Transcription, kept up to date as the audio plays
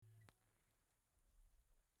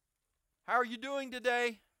How are you doing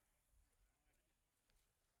today?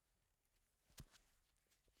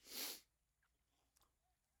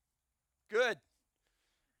 Good.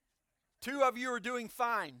 Two of you are doing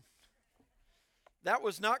fine. That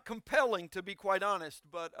was not compelling, to be quite honest,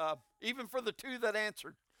 but even for the two that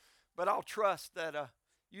answered. But I'll trust that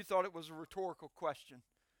you thought it was a rhetorical question.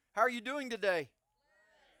 How are you doing today?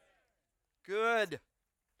 Good.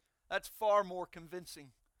 That's far more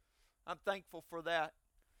convincing. I'm thankful for that.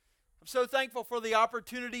 I'm so thankful for the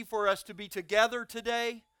opportunity for us to be together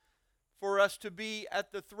today, for us to be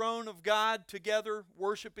at the throne of God together,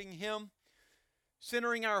 worshiping Him,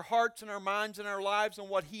 centering our hearts and our minds and our lives on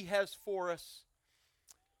what He has for us.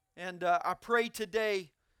 And I pray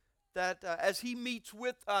today that as He meets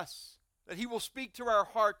with us, that He will speak to our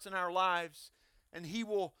hearts and our lives, and He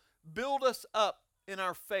will build us up in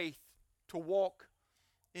our faith to walk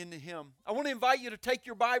into Him. I want to invite you to take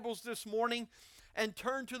your Bibles this morning and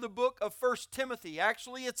turn to the book of 1 Timothy.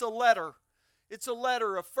 Actually, it's a letter. It's a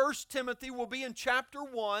letter of 1 Timothy. We'll be in chapter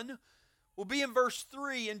 1. We'll be in verse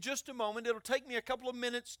 3 in just a moment. It'll take me a couple of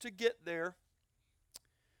minutes to get there.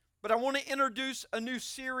 But I want to introduce a new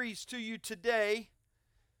series to you today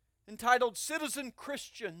entitled Citizen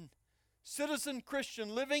Christian. Citizen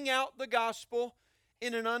Christian, living out the gospel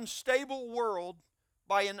in an unstable world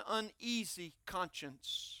by an uneasy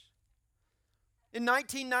conscience. In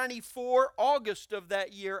 1994, August of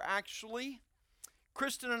that year actually,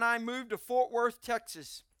 Kristen and I moved to Fort Worth,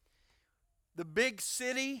 Texas. The big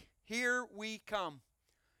city, here we come.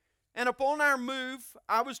 And upon our move,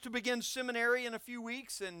 I was to begin seminary in a few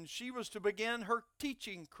weeks, and she was to begin her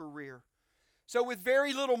teaching career. So with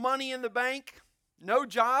very little money in the bank, no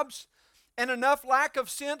jobs, and enough lack of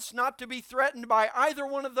sense not to be threatened by either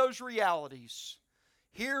one of those realities,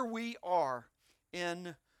 here we are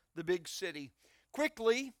in the big city.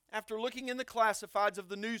 Quickly, after looking in the classifieds of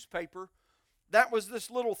the newspaper, that was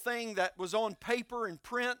this little thing that was on paper and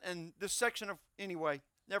print, and this section of, anyway,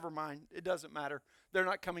 never mind, it doesn't matter. They're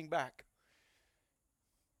not coming back.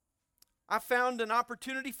 I found an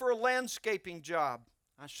opportunity for a landscaping job.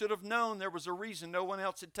 I should have known there was a reason no one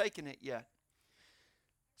else had taken it yet.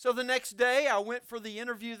 So the next day, I went for the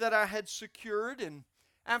interview that I had secured, and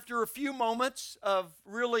after a few moments of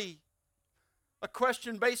really a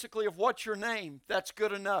question basically of what's your name, that's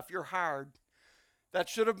good enough, you're hired. That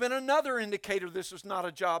should have been another indicator this is not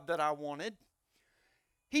a job that I wanted.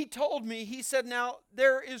 He told me, he said, now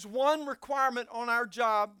there is one requirement on our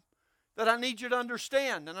job that I need you to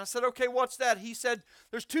understand. And I said, okay, what's that? He said,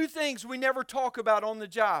 there's two things we never talk about on the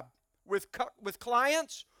job with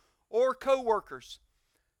clients or coworkers.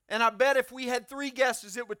 And I bet if we had three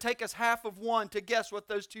guesses, it would take us half of one to guess what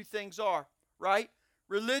those two things are, right?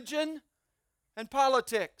 Religion and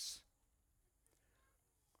politics.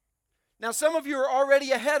 Now, some of you are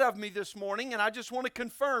already ahead of me this morning, and I just want to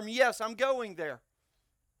confirm, yes, I'm going there.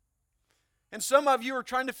 And some of you are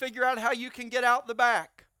trying to figure out how you can get out the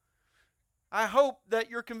back. I hope that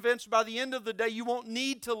you're convinced by the end of the day you won't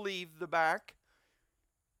need to leave the back.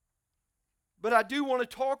 But I do want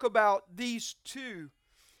to talk about these two.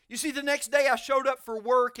 You see, the next day I showed up for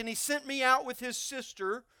work, and he sent me out with his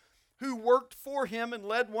sister, who worked for him and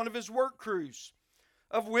led one of his work crews,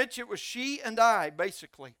 of which it was she and I,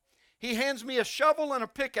 basically. He hands me a shovel and a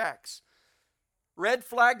pickaxe. Red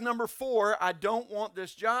flag number 4, I don't want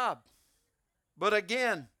this job. But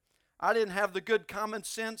again, I didn't have the good common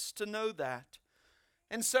sense to know that.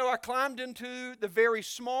 And so I climbed into the very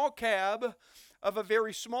small cab of a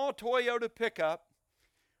very small Toyota pickup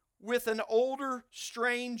with an older,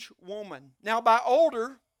 strange woman. Now, by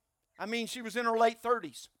older, I mean she was in her late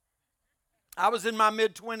 30s. I was in my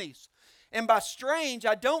mid-20s. And by strange,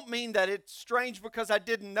 I don't mean that it's strange because I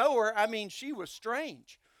didn't know her. I mean she was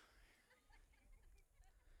strange.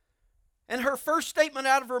 And her first statement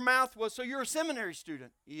out of her mouth was, so you're a seminary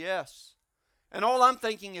student? Yes. And all I'm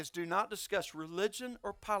thinking is, do not discuss religion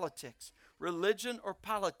or politics. Religion or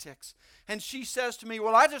politics. And she says to me,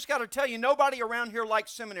 well, I just got to tell you, nobody around here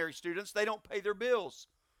likes seminary students. They don't pay their bills.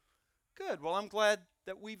 Good. Well, I'm glad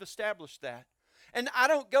that we've established that. And I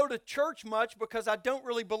don't go to church much because I don't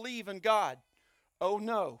really believe in God. Oh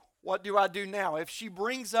no, what do I do now? If she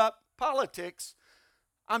brings up politics,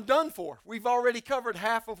 I'm done for. We've already covered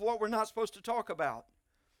half of what we're not supposed to talk about.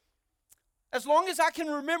 As long as I can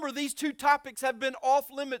remember, these two topics have been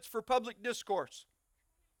off limits for public discourse.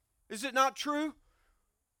 Is it not true?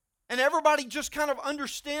 And everybody just kind of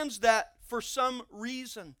understands that for some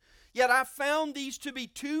reason. Yet I found these to be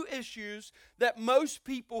two issues that most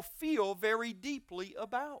people feel very deeply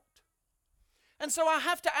about. And so I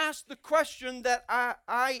have to ask the question that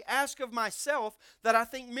I ask of myself, that I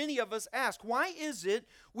think many of us ask. Why is it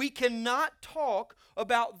we cannot talk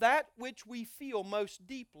about that which we feel most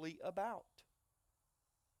deeply about?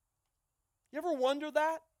 You ever wonder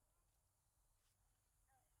that?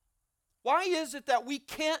 Why is it that we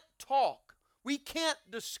can't talk, we can't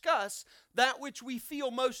discuss that which we feel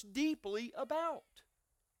most deeply about?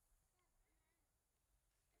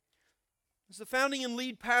 As the founding and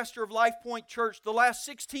lead pastor of Life Point Church, the last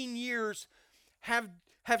 16 years have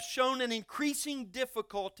shown an increasing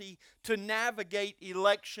difficulty to navigate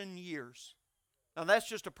election years. Now that's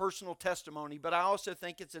just a personal testimony, but I also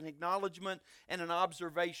think it's an acknowledgement and an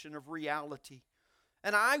observation of reality.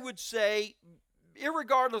 And I would say,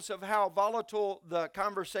 irregardless of how volatile the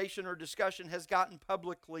conversation or discussion has gotten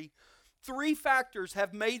publicly, 3 factors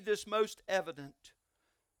have made this most evident.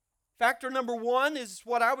 Factor number 1 is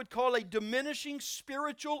what I would call a diminishing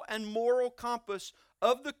spiritual and moral compass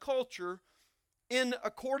of the culture in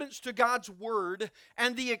accordance to God's Word,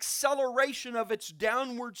 and the acceleration of its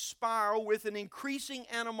downward spiral with an increasing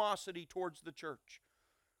animosity towards the church.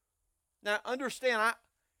 Now understand,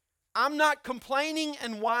 I'm not complaining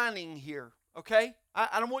and whining here, okay?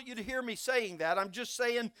 I don't want you to hear me saying that. I'm just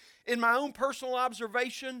saying, in my own personal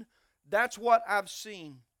observation, that's what I've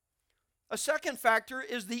seen. A second factor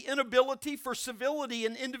is the inability for civility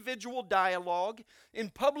in individual dialogue, in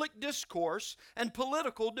public discourse, and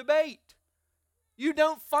political debate. You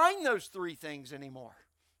don't find those 3 things anymore.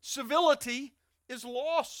 Civility is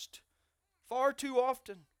lost far too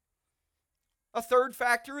often. A third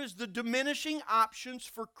factor is the diminishing options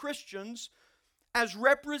for Christians as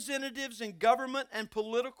representatives in government and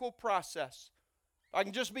political process. I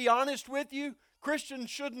can just be honest with you. Christians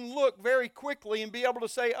shouldn't look very quickly and be able to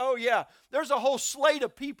say, oh yeah, there's a whole slate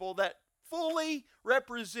of people that fully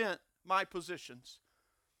represent my positions.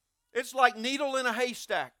 It's like needle in a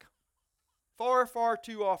haystack. Far, far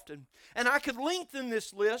too often. And I could lengthen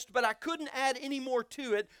this list, but I couldn't add any more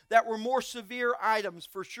to it that were more severe items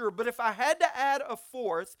for sure. But if I had to add a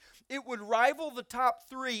 4th, it would rival the top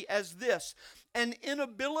 3 as this: an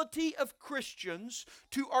inability of Christians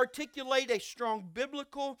to articulate a strong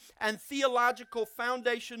biblical and theological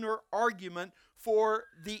foundation or argument for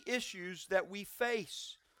the issues that we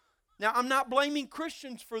face. Now, I'm not blaming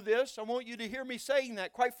Christians for this. I want you to hear me saying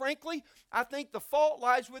that. Quite frankly, I think the fault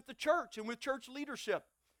lies with the church and with church leadership.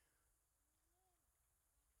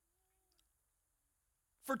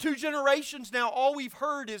 For 2 generations now, all we've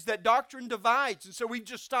heard is that doctrine divides, and so we've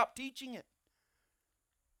just stopped teaching it.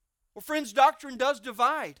 Well, friends, doctrine does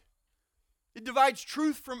divide. It divides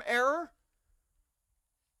truth from error.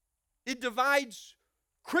 It divides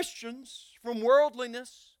Christians from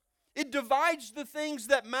worldliness. It divides the things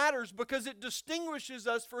that matters because it distinguishes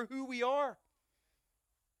us for who we are.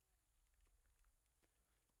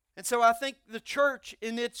 And so I think the church,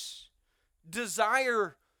 in its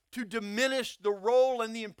desire to diminish the role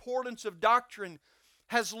and the importance of doctrine,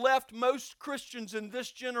 has left most Christians in this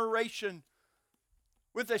generation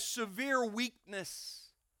with a severe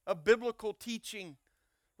weakness of biblical teaching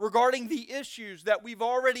regarding the issues that we've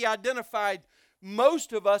already identified.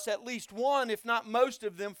 Most of us, at least one, if not most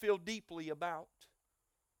of them, feel deeply about.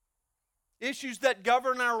 Issues that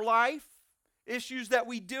govern our life, issues that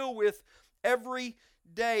we deal with every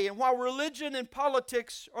day. And while religion and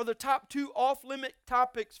politics are the top 2 off-limit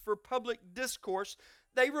topics for public discourse,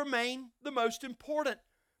 they remain the most important.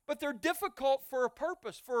 But they're difficult for a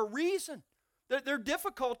purpose, for a reason. Their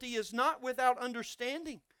difficulty is not without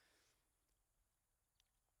understanding.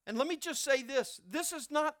 And let me just say this. This is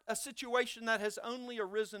not a situation that has only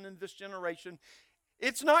arisen in this generation.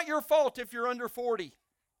 It's not your fault if you're under 40.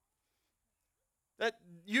 That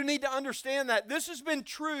you need to understand that. This has been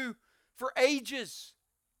true for ages.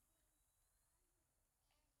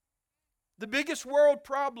 The biggest world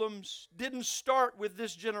problems didn't start with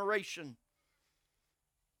this generation.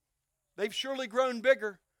 They've surely grown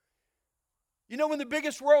bigger. You know when the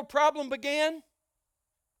biggest world problem began?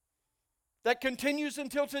 That continues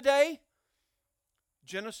until today?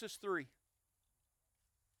 Genesis 3.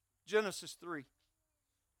 Genesis 3.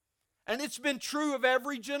 And it's been true of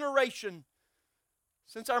every generation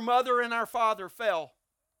since our mother and our father fell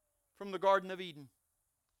from the Garden of Eden.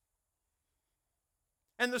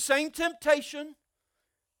 And the same temptation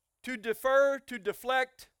to defer, to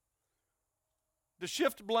deflect, to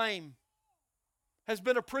shift blame has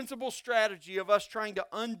been a principal strategy of us trying to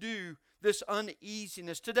undo this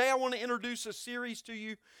uneasiness. Today I want to introduce a series to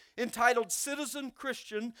you entitled Citizen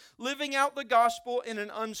Christian, Living Out the Gospel in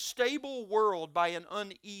an Unstable World by an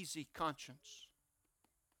Uneasy Conscience.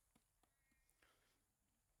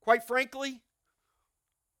 Quite frankly,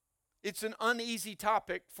 It's an uneasy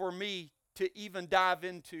topic for me to even dive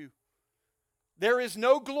into. There is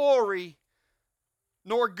no glory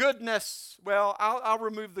nor goodness. Well, I'll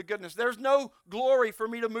remove the goodness. There's no glory for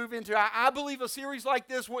me to move into. I believe a series like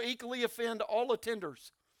this will equally offend all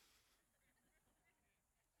attenders,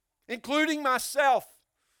 including myself.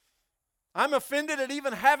 I'm offended at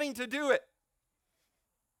even having to do it.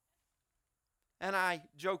 And I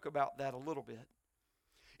joke about that a little bit.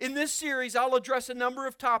 In this series, I'll address a number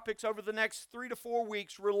of topics over the next 3 to 4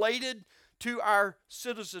 weeks related to our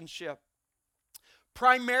citizenship.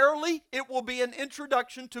 Primarily, it will be an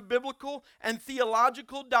introduction to biblical and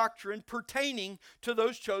theological doctrine pertaining to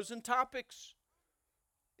those chosen topics.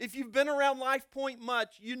 If you've been around Life Point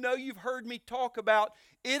much, you know you've heard me talk about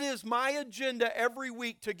it is my agenda every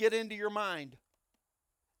week to get into your mind.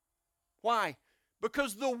 Why?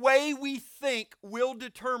 Because the way we think will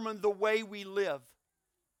determine the way we live.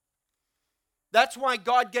 That's why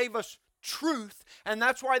God gave us truth, and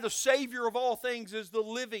that's why the Savior of all things is the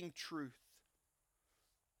living truth.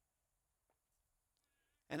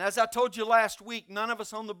 And as I told you last week, none of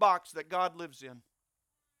us own the box that God lives in.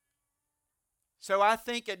 So I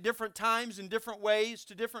think at different times, in different ways,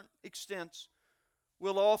 to different extents,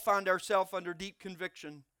 we'll all find ourselves under deep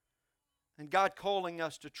conviction and God calling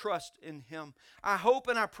us to trust in Him. I hope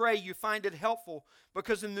and I pray you find it helpful,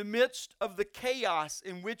 because in the midst of the chaos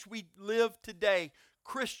in which we live today,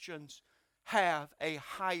 Christians have a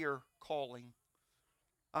higher calling.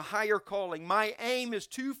 A higher calling. My aim is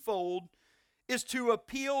twofold, is to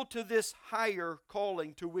appeal to this higher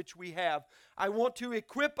calling to which we have. I want to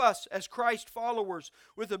equip us as Christ followers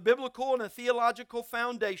with a biblical and a theological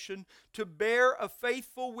foundation to bear a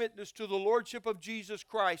faithful witness to the Lordship of Jesus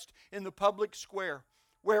Christ in the public square,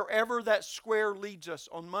 wherever that square leads us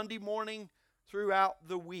on Monday morning throughout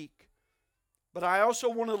the week. But I also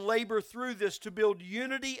want to labor through this to build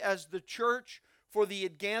unity as the church for the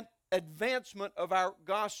advancement of our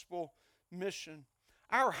gospel mission.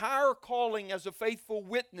 Our higher calling as a faithful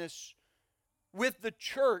witness with the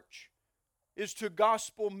church is to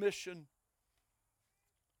gospel mission.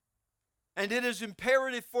 And it is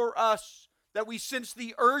imperative for us that we sense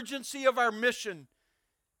the urgency of our mission,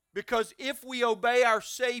 because if we obey our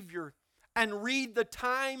Savior and read the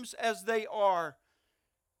times as they are,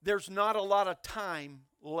 there's not a lot of time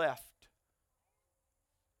left.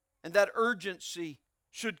 And that urgency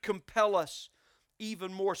should compel us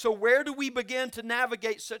even more. So where do we begin to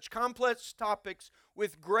navigate such complex topics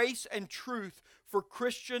with grace and truth for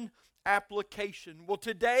Christian application? Well,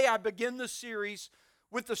 today I begin the series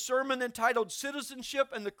with the sermon entitled Citizenship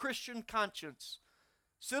and the Christian Conscience.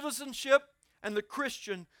 Citizenship and the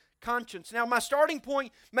Christian Conscience. Now, my starting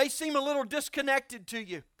point may seem a little disconnected to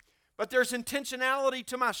you, but there's intentionality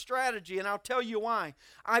to my strategy, and I'll tell you why.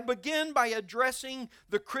 I begin by addressing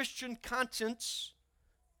the Christian conscience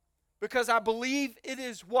because I believe it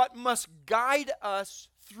is what must guide us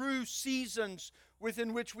through seasons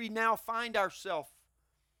within which we now find ourselves.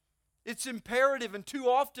 It's imperative, and too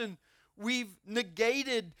often we've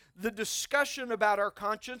negated the discussion about our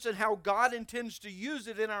conscience and how God intends to use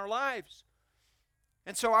it in our lives.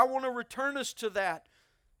 And so I want to return us to that.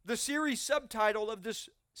 The series subtitle of this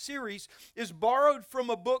series is borrowed from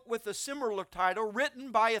a book with a similar title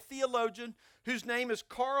written by a theologian whose name is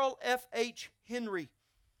Carl F. H. Henry.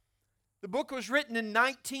 The book was written in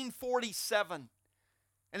 1947,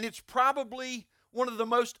 and it's probably one of the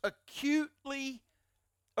most acutely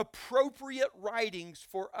appropriate writings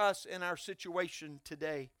for us in our situation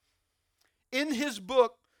today. In his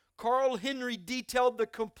book, Carl Henry detailed the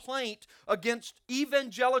complaint against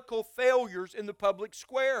evangelical failures in the public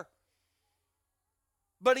square.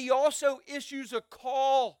 But he also issues a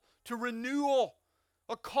call to renewal,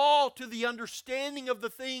 a call to the understanding of the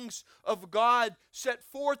things of God set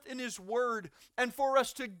forth in His Word, and for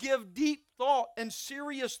us to give deep thought and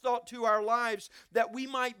serious thought to our lives that we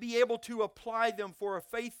might be able to apply them for a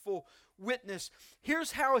faithful witness.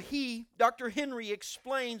 Here's how Dr. Henry,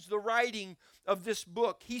 explains the writing of this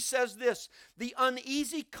book. He says this: "The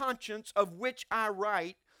uneasy conscience of which I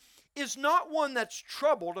write is not one that's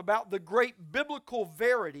troubled about the great biblical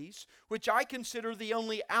verities, which I consider the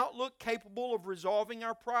only outlook capable of resolving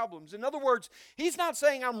our problems." In other words, he's not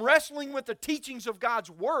saying I'm wrestling with the teachings of God's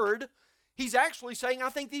Word. He's actually saying I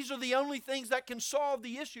think these are the only things that can solve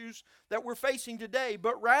the issues that we're facing today.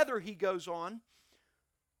 But rather, he goes on,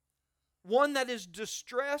 one that is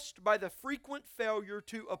distressed by the frequent failure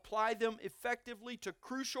to apply them effectively to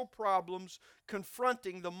crucial problems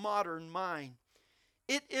confronting the modern mind.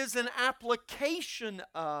 It is an application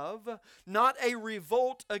of, not a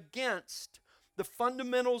revolt against, the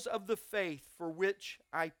fundamentals of the faith for which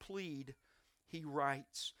I plead, he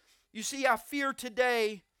writes. You see, I fear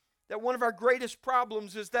today that one of our greatest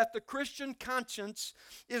problems is that the Christian conscience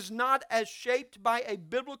is not as shaped by a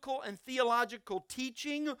biblical and theological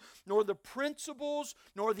teaching, nor the principles,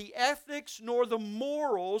 nor the ethics, nor the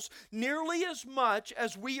morals, nearly as much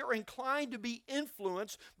as we are inclined to be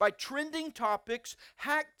influenced by trending topics,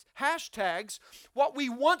 hashtags, what we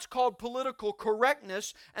once called political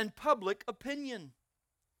correctness, and public opinion.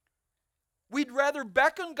 We'd rather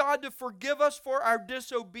beckon God to forgive us for our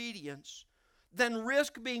disobedience than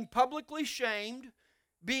risk being publicly shamed,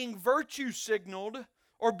 being virtue signaled,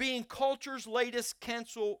 or being culture's latest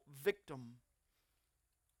cancel victim.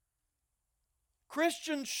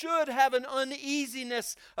 Christians should have an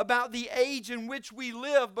uneasiness about the age in which we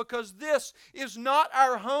live, because this is not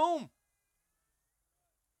our home.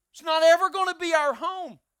 It's not ever going to be our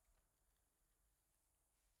home.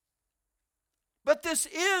 But this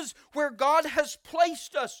is where God has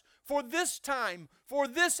placed us for this time, for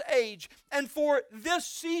this age, and for this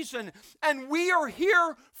season. And we are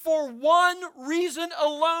here for one reason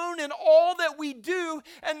alone in all that we do,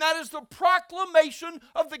 and that is the proclamation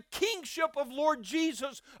of the kingship of Lord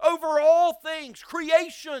Jesus over all things,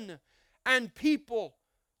 creation and people,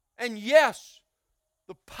 and yes,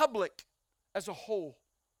 the public as a whole.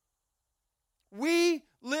 We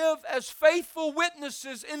live as faithful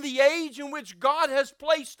witnesses in the age in which God has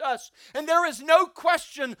placed us. And there is no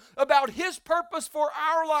question about His purpose for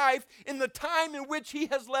our life in the time in which He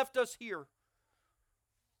has left us here.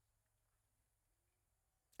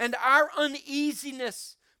 And our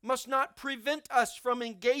uneasiness must not prevent us from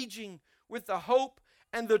engaging with the hope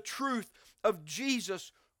and the truth of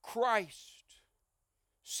Jesus Christ.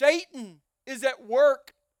 Satan is at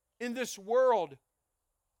work in this world.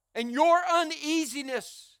 And your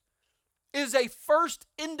uneasiness is a first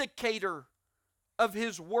indicator of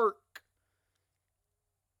his work.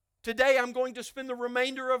 Today I'm going to spend the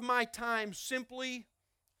remainder of my time simply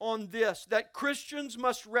on this, that Christians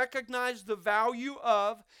must recognize the value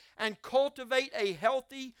of and cultivate a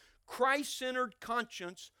healthy, Christ-centered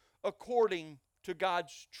conscience according to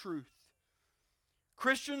God's truth.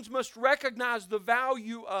 Christians must recognize the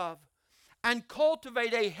value of and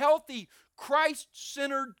cultivate a healthy,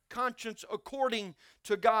 Christ-centered conscience according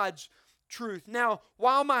to God's truth. Now,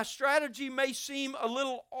 while my strategy may seem a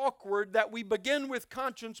little awkward that we begin with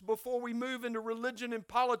conscience before we move into religion and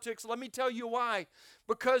politics, let me tell you why.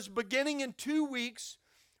 Because beginning in 2 weeks,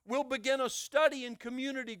 we'll begin a study in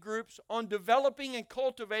community groups on developing and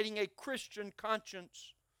cultivating a Christian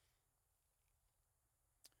conscience.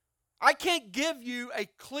 I can't give you a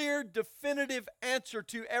clear, definitive answer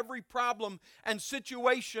to every problem and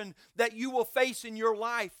situation that you will face in your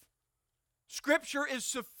life. Scripture is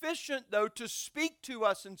sufficient, though, to speak to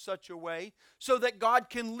us in such a way so that God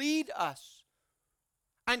can lead us.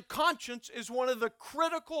 And conscience is one of the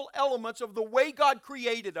critical elements of the way God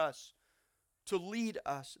created us to lead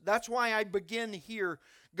us. That's why I begin here.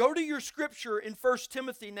 Go to your scripture in 1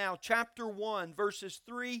 Timothy now, chapter 1, verses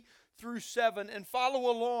 3 through 7, and follow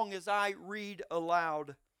along as I read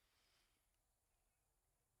aloud.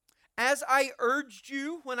 As I urged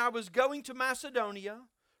you when I was going to Macedonia,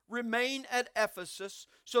 remain at Ephesus,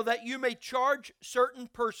 so that you may charge certain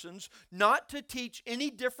persons not to teach any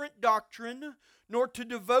different doctrine, nor to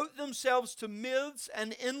devote themselves to myths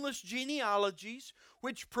and endless genealogies,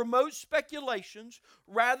 which promote speculations,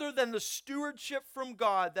 rather than the stewardship from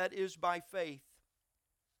God that is by faith.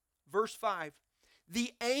 Verse 5.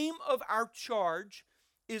 The aim of our charge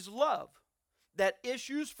is love that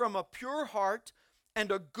issues from a pure heart and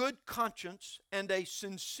a good conscience and a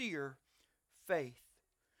sincere faith.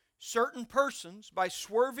 Certain persons, by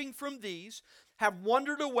swerving from these, have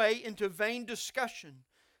wandered away into vain discussion,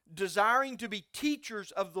 desiring to be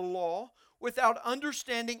teachers of the law without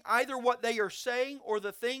understanding either what they are saying or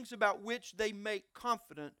the things about which they make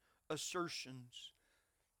confident assertions.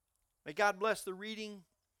 May God bless the reading,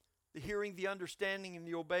 the hearing, the understanding, and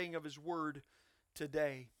the obeying of His Word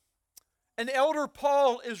today. An elder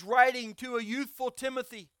Paul is writing to a youthful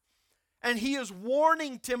Timothy, and he is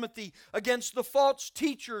warning Timothy against the false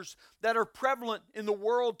teachers that are prevalent in the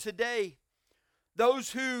world today.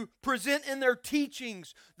 Those who present in their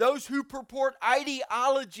teachings, those who purport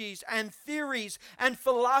ideologies and theories and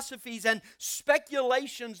philosophies and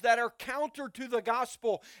speculations that are counter to the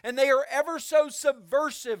gospel, and they are ever so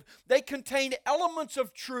subversive. They contain elements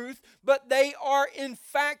of truth, but they are in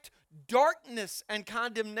fact darkness and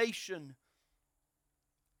condemnation.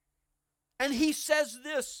 And he says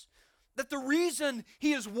this, that the reason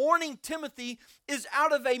he is warning Timothy is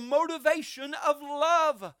out of a motivation of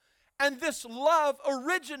love. And this love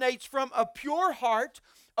originates from a pure heart,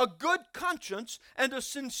 a good conscience, and a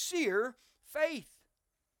sincere faith.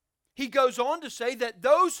 he goes on to say that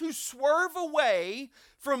those who swerve away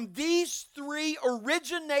from these three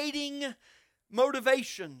originating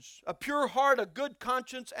motivations, a pure heart, a good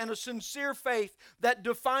conscience, and a sincere faith that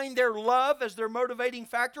define their love as their motivating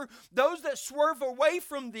factor, those that swerve away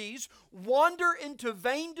from these wander into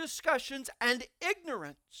vain discussions and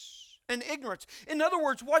ignorance. In other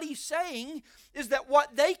words, what he's saying is that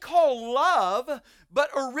what they call love, but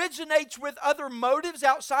originates with other motives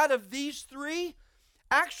outside of these three,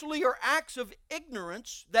 actually are acts of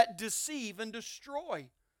ignorance that deceive and destroy.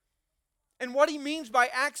 And what he means by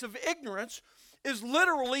acts of ignorance is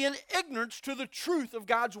literally an ignorance to the truth of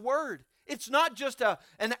God's Word. It's not just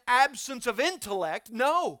an absence of intellect.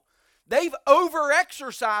 No, they've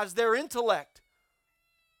overexercised their intellect.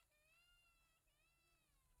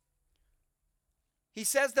 He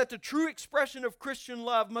says that the true expression of Christian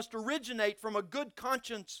love must originate from a good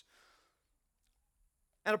conscience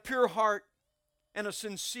and a pure heart and a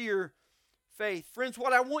sincere faith. Friends,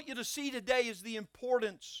 what I want you to see today is the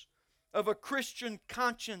importance of a Christian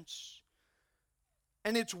conscience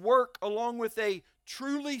and its work along with a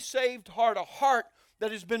truly saved heart, a heart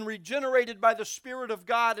that has been regenerated by the Spirit of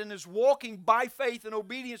God and is walking by faith and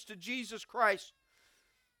obedience to Jesus Christ,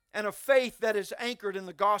 and a faith that is anchored in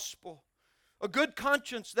the gospel. A good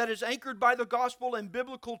conscience that is anchored by the gospel and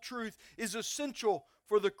biblical truth is essential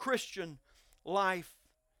for the Christian life.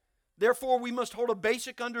 Therefore, we must hold a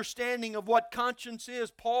basic understanding of what conscience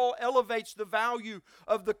is. Paul elevates the value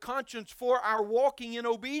of the conscience for our walking in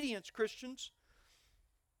obedience, Christians.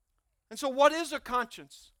 And so what is a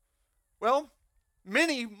conscience? Well,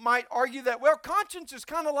 many might argue that, conscience is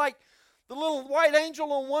kind of like the little white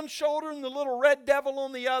angel on one shoulder and the little red devil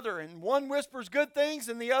on the other. And one whispers good things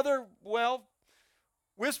and the other,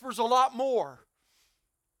 whispers a lot more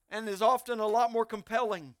and is often a lot more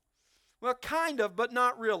compelling. Well, kind of, but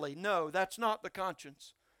not really. No, that's not the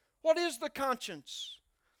conscience. What is the conscience?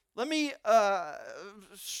 Let me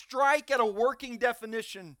strike at a working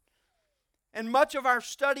definition. And much of our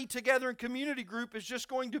study together in community group is just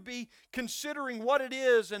going to be considering what it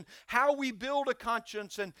is and how we build a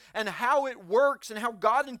conscience and how it works and how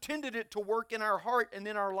God intended it to work in our heart and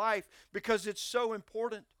in our life, because it's so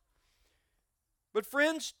important. But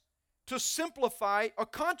friends, to simplify, a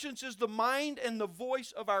conscience is the mind and the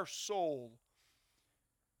voice of our soul,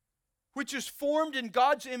 which is formed in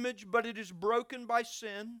God's image, but it is broken by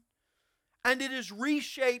sin, and it is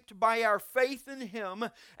reshaped by our faith in Him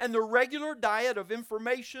and the regular diet of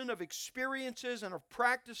information, of experiences, and of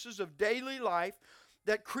practices of daily life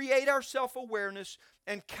that create our self-awareness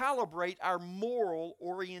and calibrate our moral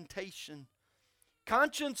orientation.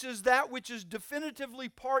 Conscience is that which is definitively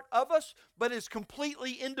part of us, but is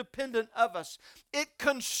completely independent of us. It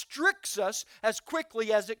constricts us as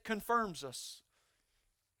quickly as it confirms us.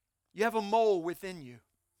 You have a mole within you,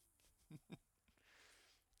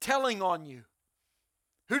 telling on you.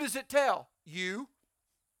 Who does it tell? You.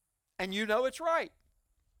 And you know it's right.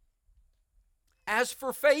 As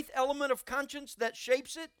for faith element of conscience that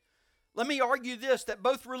shapes it, let me argue this, that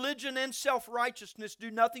both religion and self-righteousness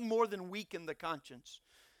do nothing more than weaken the conscience.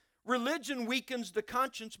 Religion weakens the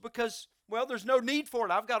conscience because, there's no need for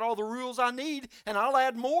it. I've got all the rules I need, and I'll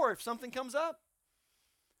add more if something comes up.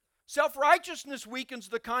 Self-righteousness weakens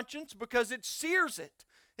the conscience because it sears it.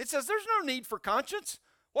 It says there's no need for conscience.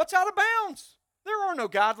 What's out of bounds? There are no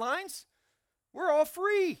guidelines. We're all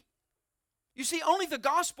free. You see, only the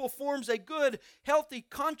gospel forms a good, healthy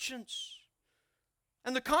conscience.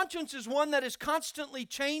 And the conscience is one that is constantly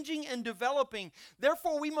changing and developing.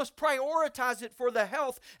 Therefore, we must prioritize it for the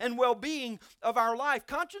health and well-being of our life.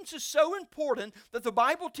 Conscience is so important that the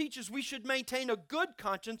Bible teaches we should maintain a good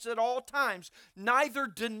conscience at all times, neither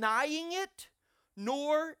denying it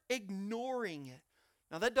nor ignoring it.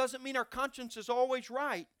 Now, that doesn't mean our conscience is always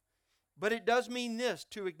right, but it does mean this: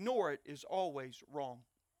 to ignore it is always wrong.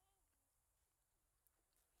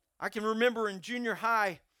 I can remember in junior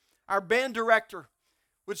high, our band director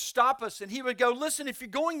would stop us and he would go, listen, if you're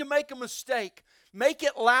going to make a mistake, make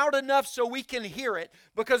it loud enough so we can hear it,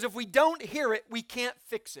 because if we don't hear it, we can't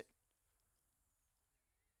fix it.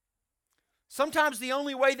 Sometimes the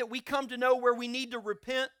only way that we come to know where we need to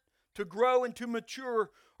repent, to grow, and to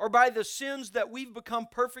mature are by the sins that we've become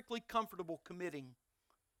perfectly comfortable committing.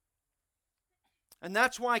 And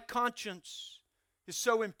that's why conscience is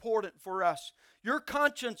so important for us. Your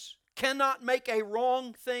conscience cannot make a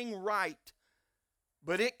wrong thing right,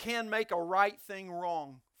 but it can make a right thing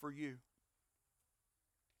wrong for you.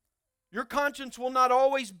 Your conscience will not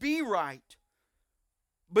always be right,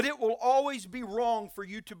 but it will always be wrong for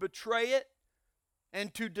you to betray it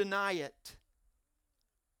and to deny it.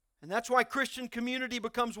 And that's why Christian community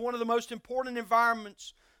becomes one of the most important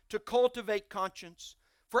environments to cultivate conscience.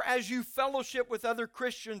 For as you fellowship with other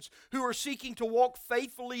Christians who are seeking to walk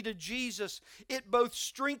faithfully to Jesus, it both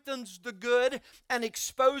strengthens the good and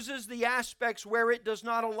exposes the aspects where it does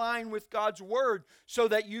not align with God's Word, so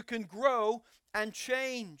that you can grow and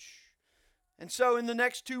change. And so in the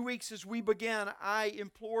next 2 weeks as we begin, I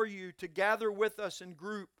implore you to gather with us in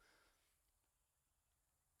group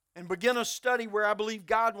and begin a study where I believe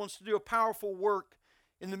God wants to do a powerful work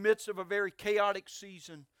in the midst of a very chaotic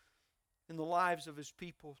season in the lives of His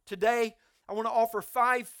people. Today, I want to offer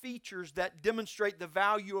 5 features that demonstrate the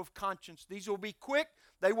value of conscience. These will be quick,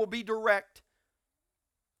 they will be direct.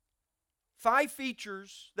 5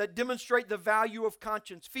 features that demonstrate the value of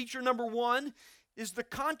conscience. Feature number 1 is the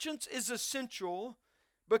conscience is essential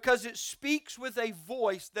because it speaks with a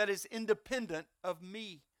voice that is independent of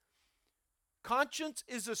me. Conscience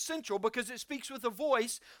is essential because it speaks with a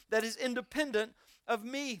voice that is independent of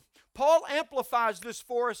me. Paul amplifies this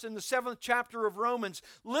for us in the 7th chapter of Romans.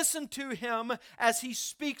 Listen to him as he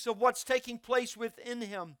speaks of what's taking place within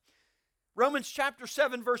him. Romans chapter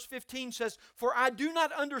 7 verse 15 says, "For I do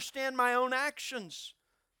not understand my own actions.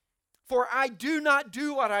 For I do not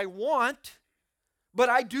do what I want, but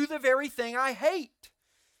I do the very thing I hate.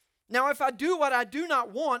 Now if I do what I do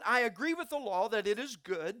not want, I agree with the law that it is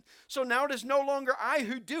good. So now it is no longer I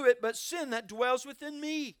who do it, but sin that dwells within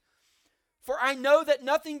me. For I know that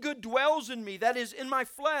nothing good dwells in me, that is, in my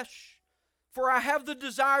flesh. For I have the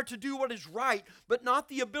desire to do what is right, but not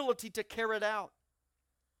the ability to carry it out.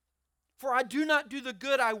 For I do not do the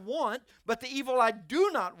good I want, but the evil I do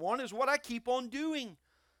not want is what I keep on doing.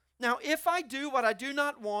 Now if I do what I do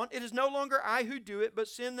not want, it is no longer I who do it, but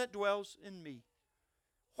sin that dwells in me."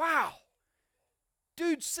 Wow.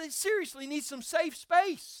 Dude seriously needs some safe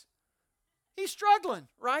space. He's struggling,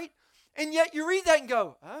 right? And yet you read that and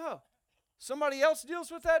go, oh, somebody else deals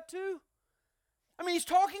with that too? I mean, he's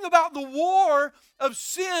talking about the war of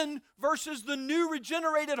sin versus the new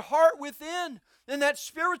regenerated heart within and that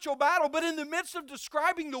spiritual battle. But in the midst of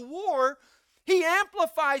describing the war, he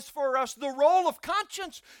amplifies for us the role of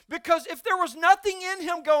conscience, because if there was nothing in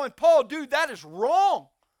him going, Paul, dude, that is wrong,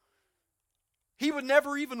 he would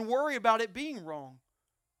never even worry about it being wrong.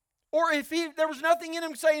 Or if there was nothing in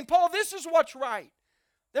him saying, Paul, this is what's right,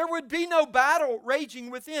 there would be no battle raging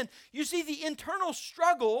within. You see, the internal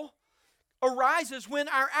struggle arises when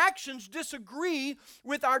our actions disagree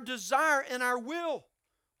with our desire and our will,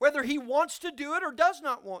 whether he wants to do it or does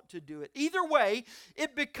not want to do it. Either way,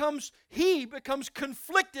 he becomes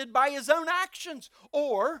conflicted by his own actions,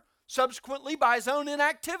 or subsequently by his own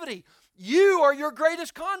inactivity. You are your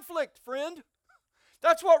greatest conflict, friend.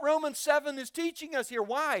 That's what Romans 7 is teaching us here.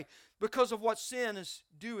 Why? Because of what sin is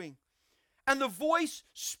doing. And the voice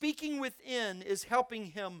speaking within is helping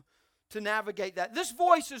him to navigate that. This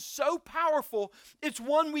voice is so powerful, it's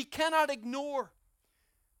one we cannot ignore.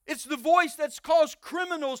 It's the voice that's caused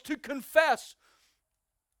criminals to confess.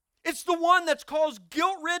 It's the one that's caused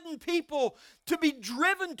guilt-ridden people to be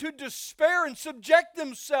driven to despair and subject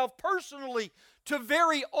themselves personally to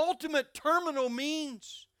very ultimate terminal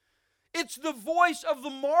means. It's the voice of the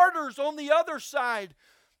martyrs on the other side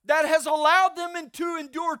that has allowed them to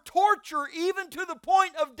endure torture even to the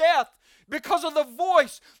point of death because of the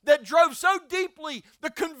voice that drove so deeply the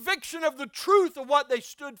conviction of the truth of what they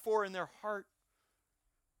stood for in their heart.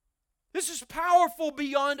 This is powerful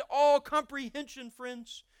beyond all comprehension,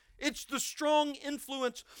 friends. It's the strong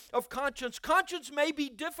influence of conscience. Conscience may be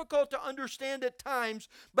difficult to understand at times,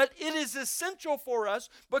 but it is essential for us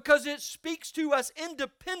because it speaks to us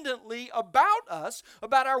independently about us,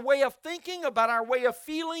 about our way of thinking, about our way of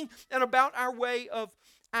feeling, and about our way of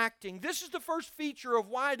acting. This is the first feature of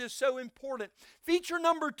why it is so important. Feature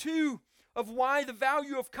number 2 of why the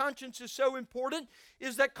value of conscience is so important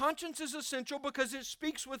is that conscience is essential because it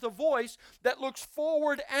speaks with a voice that looks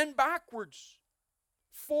forward and backwards.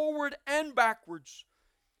 Forward and backwards.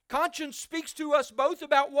 Conscience speaks to us both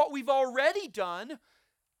about what we've already done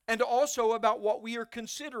and also about what we are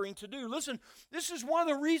considering to do. Listen, this is one of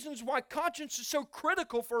the reasons why conscience is so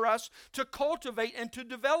critical for us to cultivate and to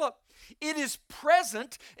develop. It is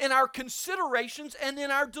present in our considerations and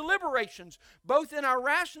in our deliberations, both in our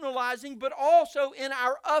rationalizing but also in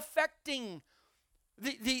our affecting.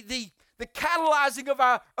 The catalyzing of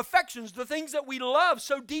our affections, the things that we love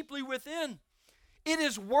so deeply within. It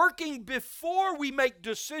is working before we make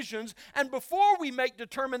decisions and before we make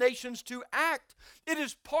determinations to act. It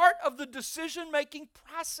is part of the decision-making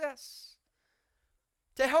process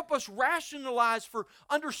to help us rationalize for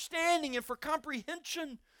understanding and for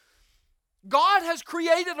comprehension. God has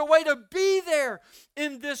created a way to be there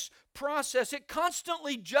in this process. It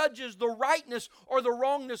constantly judges the rightness or the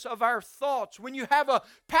wrongness of our thoughts. When you have a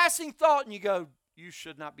passing thought and you go, you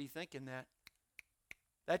should not be thinking that.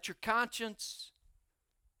 That's your conscience.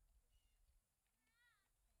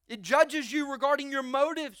 It judges you regarding your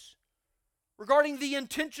motives, regarding the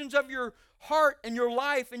intentions of your heart and your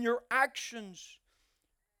life and your actions.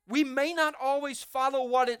 We may not always follow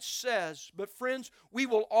what it says, but friends, we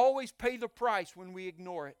will always pay the price when we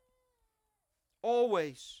ignore it.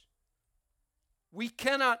 Always. We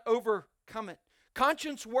cannot overcome it.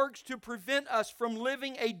 Conscience works to prevent us from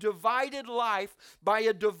living a divided life by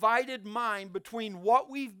a divided mind between what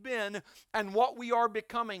we've been and what we are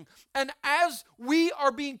becoming. And as we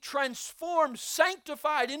are being transformed,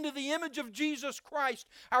 sanctified into the image of Jesus Christ,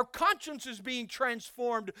 our conscience is being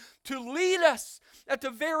transformed to lead us at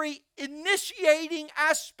the very initiating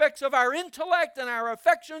aspects of our intellect and our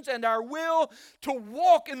affections and our will to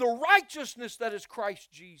walk in the righteousness that is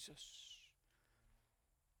Christ Jesus.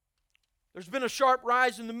 There's been a sharp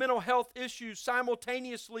rise in the mental health issues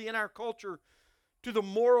simultaneously in our culture to the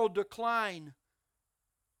moral decline.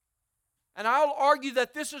 And I'll argue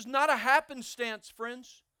that this is not a happenstance,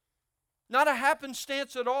 friends. Not a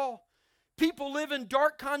happenstance at all. People live in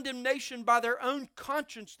dark condemnation by their own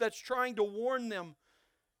conscience that's trying to warn them.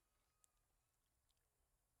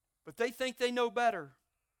 But they think they know better,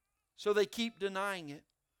 so they keep denying it.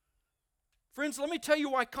 Friends, let me tell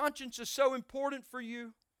you why conscience is so important for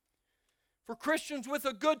you. For Christians with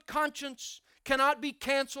a good conscience cannot be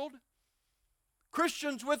canceled.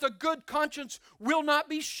 Christians with a good conscience will not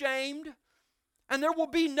be shamed. And there will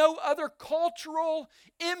be no other cultural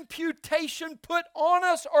imputation put on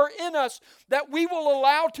us or in us that we will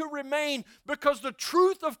allow to remain, because the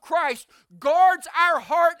truth of Christ guards our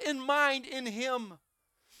heart and mind in Him.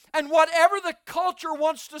 And whatever the culture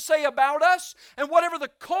wants to say about us, and whatever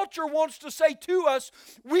the culture wants to say to us,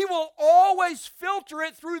 we will always filter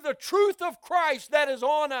it through the truth of Christ that is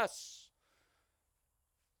on us.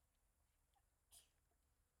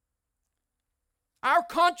 Our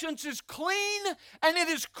conscience is clean and it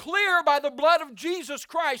is clear by the blood of Jesus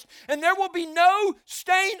Christ. And there will be no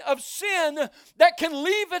stain of sin that can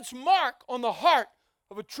leave its mark on the heart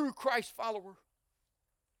of a true Christ follower.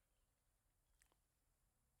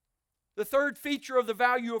 The third feature of the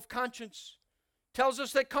value of conscience tells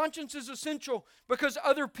us that conscience is essential because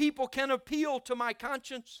other people can appeal to my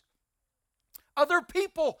conscience. Other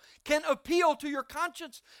people can appeal to your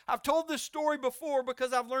conscience. I've told this story before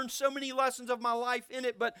because I've learned so many lessons of my life in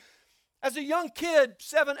it. But as a young kid,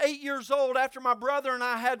 7, 8 years old, after my brother and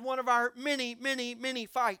I had one of our many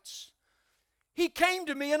fights, he came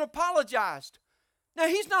to me and apologized. Now,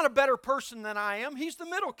 he's not a better person than I am. He's the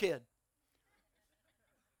middle kid.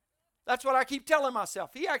 That's what I keep telling myself.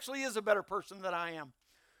 He actually is a better person than I am.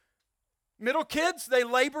 Middle kids, they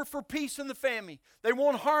labor for peace in the family. They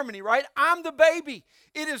want harmony, right? I'm the baby.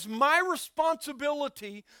 It is my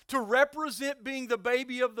responsibility to represent being the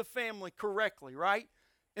baby of the family correctly, right?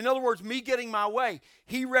 In other words, me getting my way.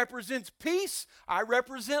 He represents peace. I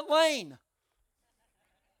represent Lane.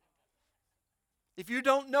 If you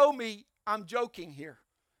don't know me, I'm joking here.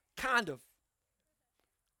 Kind of.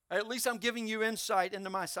 At least I'm giving you insight into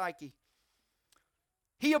my psyche.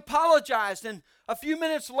 He apologized, and a few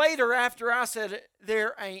minutes later, after I said,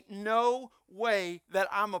 there ain't no way that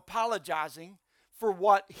I'm apologizing for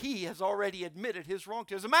what he has already admitted his wrong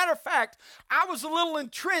to. As a matter of fact, I was a little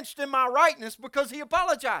entrenched in my rightness because he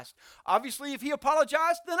apologized. Obviously, if he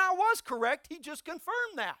apologized, then I was correct. He just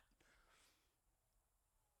confirmed that.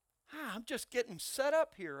 I'm just getting set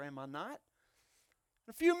up here, am I not?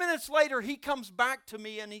 A few minutes later, he comes back to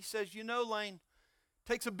me and he says, you know, Lane,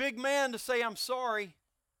 it takes a big man to say I'm sorry.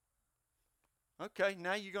 Okay,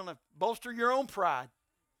 now you're going to bolster your own pride.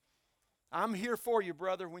 I'm here for you,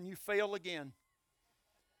 brother, when you fail again.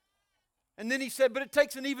 And then he said, but it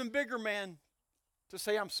takes an even bigger man to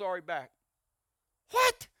say I'm sorry back.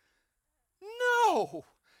 What? No,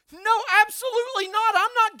 absolutely not. I'm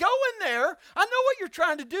not going there. I know what you're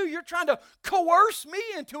trying to do. You're trying to coerce me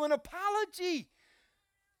into an apology.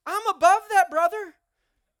 I'm above that, brother.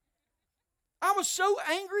 I was so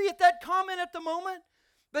angry at that comment at the moment,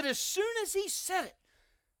 but as soon as he said it,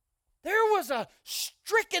 there was a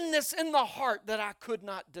strickenness in the heart that I could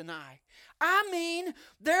not deny. I mean,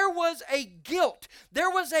 there was a guilt. There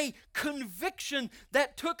was a conviction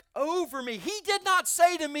that took over me. He did not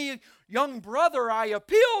say to me, Young brother, I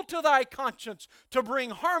appeal to thy conscience to bring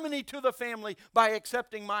harmony to the family by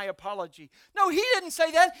accepting my apology. No, he didn't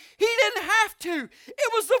say that. He didn't have to.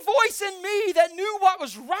 It was the voice in me that knew what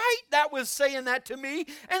was right that was saying that to me,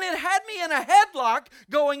 and it had me in a headlock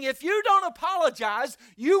going, if you don't apologize,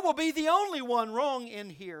 you will be the only one wrong in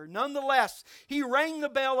here. Nonetheless, he rang the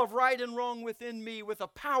bell of right and wrong within me with a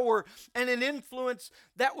power and an influence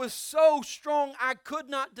that was so strong I could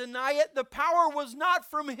not deny it. The power was not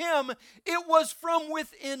from him. It was from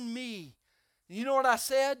within me. You know what I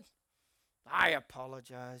said? I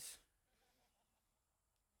apologize.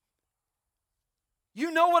 You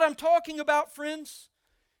know what I'm talking about, friends?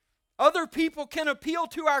 Other people can appeal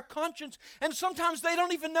to our conscience, and sometimes they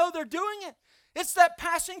don't even know they're doing it. It's that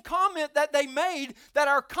passing comment that they made that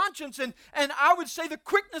our conscience and I would say the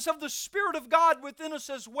quickness of the Spirit of God within us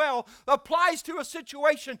as well applies to a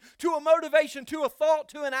situation, to a motivation, to a thought,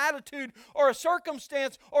 to an attitude, or a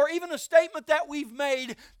circumstance, or even a statement that we've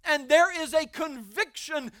made. And there is a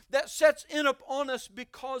conviction that sets in upon us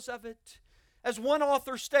because of it. As one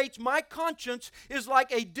author states, my conscience is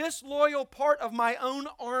like a disloyal part of my own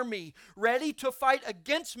army, ready to fight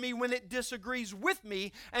against me when it disagrees with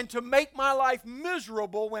me and to make my life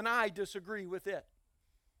miserable when I disagree with it.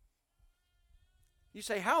 You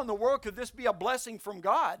say, how in the world could this be a blessing from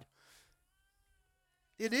God?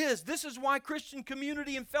 It is. This is why Christian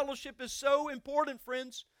community and fellowship is so important,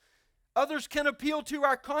 friends. Others can appeal to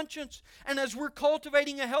our conscience, and as we're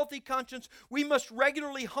cultivating a healthy conscience, we must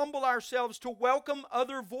regularly humble ourselves to welcome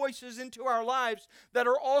other voices into our lives that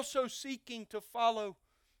are also seeking to follow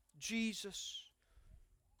Jesus.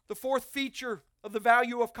 The fourth feature of the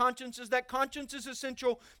value of conscience is that conscience is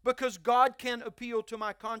essential because God can appeal to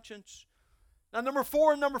my conscience. Now, number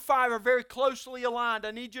 4 and number 5 are very closely aligned.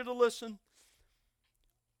 I need you to listen.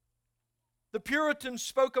 The Puritans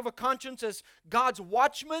spoke of a conscience as God's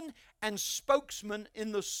watchman and spokesman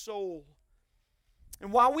in the soul.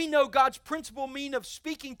 And while we know God's principal mean of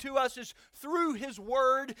speaking to us is through His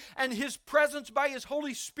Word and His presence by His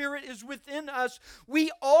Holy Spirit is within us,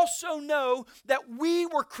 we also know that we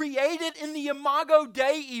were created in the imago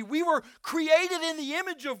Dei. We were created in the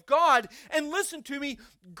image of God. And listen to me,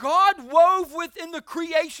 God wove within the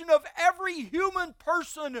creation of every human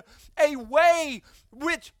person a way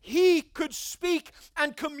which He could speak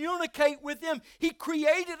and communicate with them. He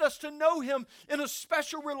created us to know Him in a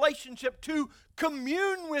special relationship, to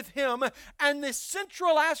commune with Him, and the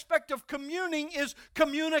central aspect of communing is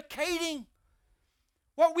communicating.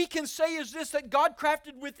 What we can say is this, that God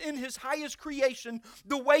crafted within His highest creation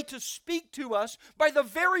the way to speak to us by the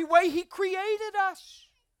very way He created us.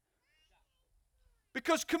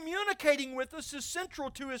 Because communicating with us is central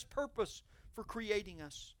to His purpose for creating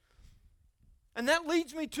us. And that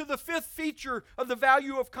leads me to the fifth feature of the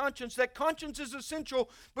value of conscience, that conscience is essential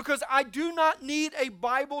because I do not need a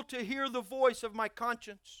Bible to hear the voice of my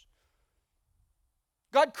conscience.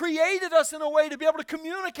 God created us in a way to be able to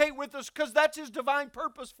communicate with us because that's His divine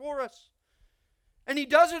purpose for us. And He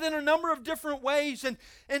does it in a number of different ways. And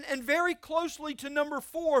very closely to number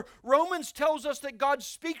 4, Romans tells us that God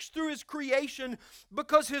speaks through His creation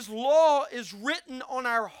because His law is written on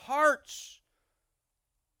our hearts.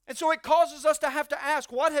 And so it causes us to have to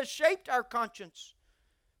ask, what has shaped our conscience?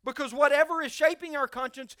 Because whatever is shaping our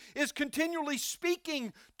conscience is continually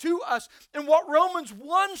speaking to us. And what Romans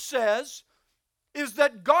 1 says is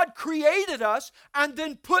that God created us and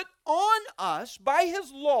then put on us, by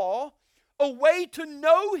His law, a way to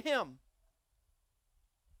know Him.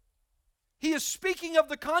 He is speaking of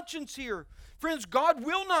the conscience here. Friends, God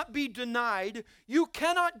will not be denied. You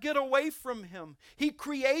cannot get away from Him. He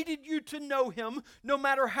created you to know Him no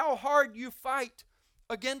matter how hard you fight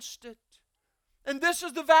against it. And this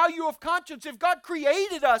is the value of conscience. If God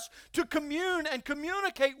created us to commune and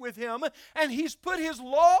communicate with Him, and He's put His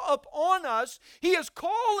law upon us, He is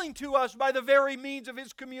calling to us by the very means of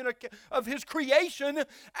His creation.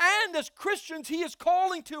 And as Christians, He is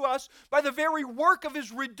calling to us by the very work of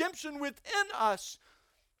His redemption within us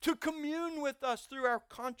to commune with us through our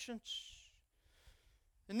conscience.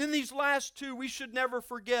 And in these last two, we should never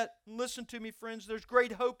forget, and listen to me, friends, there's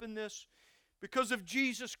great hope in this. Because of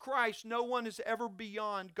Jesus Christ, no one is ever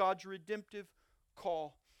beyond God's redemptive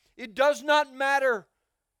call. It does not matter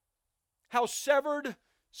how severed,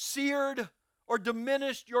 seared, or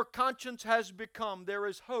diminished your conscience has become. There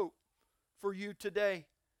is hope for you today.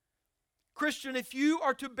 Christian, if you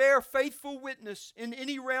are to bear faithful witness in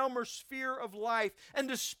any realm or sphere of life, and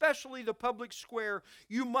especially the public square,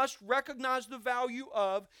 you must recognize the value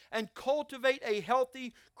of and cultivate a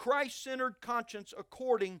healthy, Christ-centered conscience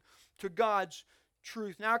according to God's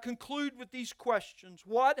truth. Now I conclude with these questions.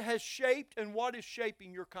 What has shaped and what is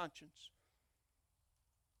shaping your conscience?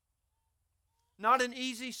 Not an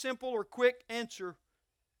easy, simple, or quick answer,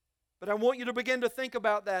 but I want you to begin to think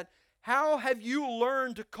about that. How have you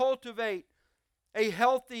learned to cultivate a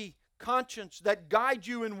healthy conscience that guides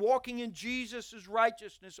you in walking in Jesus'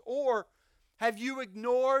 righteousness? Or have you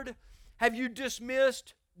ignored, have you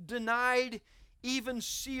dismissed, denied, even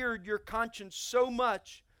seared your conscience so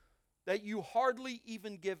much that you hardly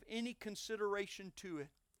even give any consideration to it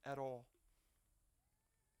at all?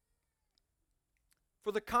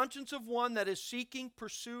 For the conscience of one that is seeking,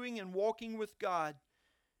 pursuing, and walking with God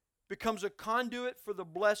becomes a conduit for the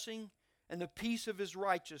blessing and the peace of His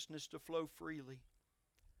righteousness to flow freely.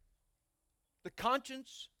 The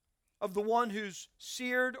conscience of the one who's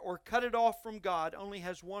seared or cut it off from God only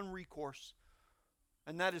has one recourse,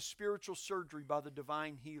 and that is spiritual surgery by the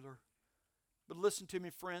divine healer. But listen to me,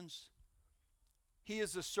 friends. He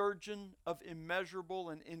is a surgeon of immeasurable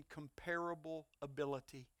and incomparable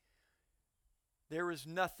ability. There is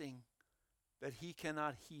nothing that He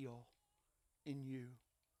cannot heal in you.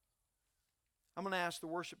 I'm going to ask the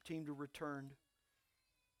worship team to return.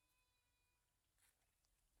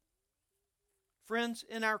 Friends,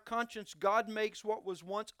 in our conscience, God makes what was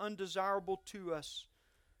once undesirable to us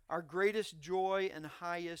our greatest joy and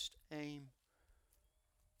highest aim.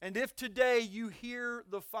 And if today you hear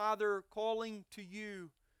the Father calling to you,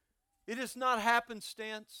 it is not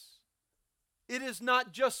happenstance. It is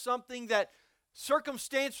not just something that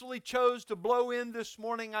circumstantially chose to blow in this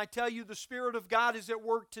morning. I tell you, the Spirit of God is at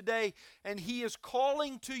work today, and He is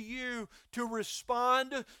calling to you to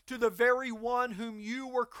respond to the very one whom you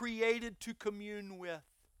were created to commune with.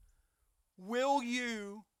 Will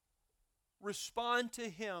you respond to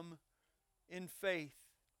Him in faith?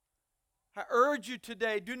 I urge you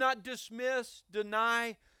today, do not dismiss,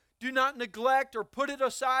 deny, do not neglect or put it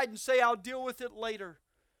aside and say, I'll deal with it later.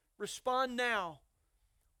 Respond now,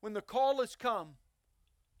 when the call has come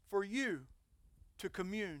for you to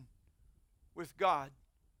commune with God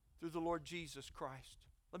through the Lord Jesus Christ.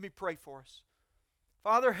 Let me pray for us.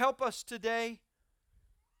 Father, help us today.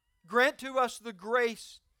 Grant to us the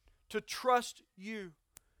grace to trust You.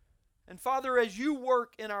 And Father, as You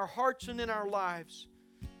work in our hearts and in our lives,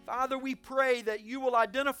 Father, we pray that You will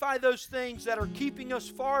identify those things that are keeping us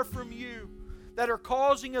far from You, that are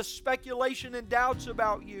causing us speculation and doubts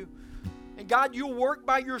about You. And God, You'll work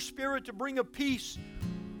by Your Spirit to bring a peace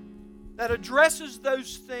that addresses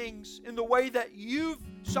those things in the way that You've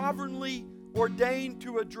sovereignly ordained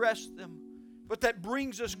to address them, but that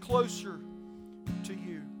brings us closer to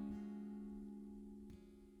You.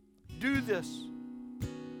 Do this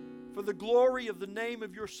for the glory of the name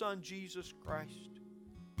of Your Son, Jesus Christ,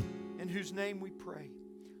 in whose name we pray.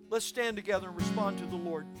 Let's stand together and respond to the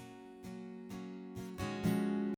Lord.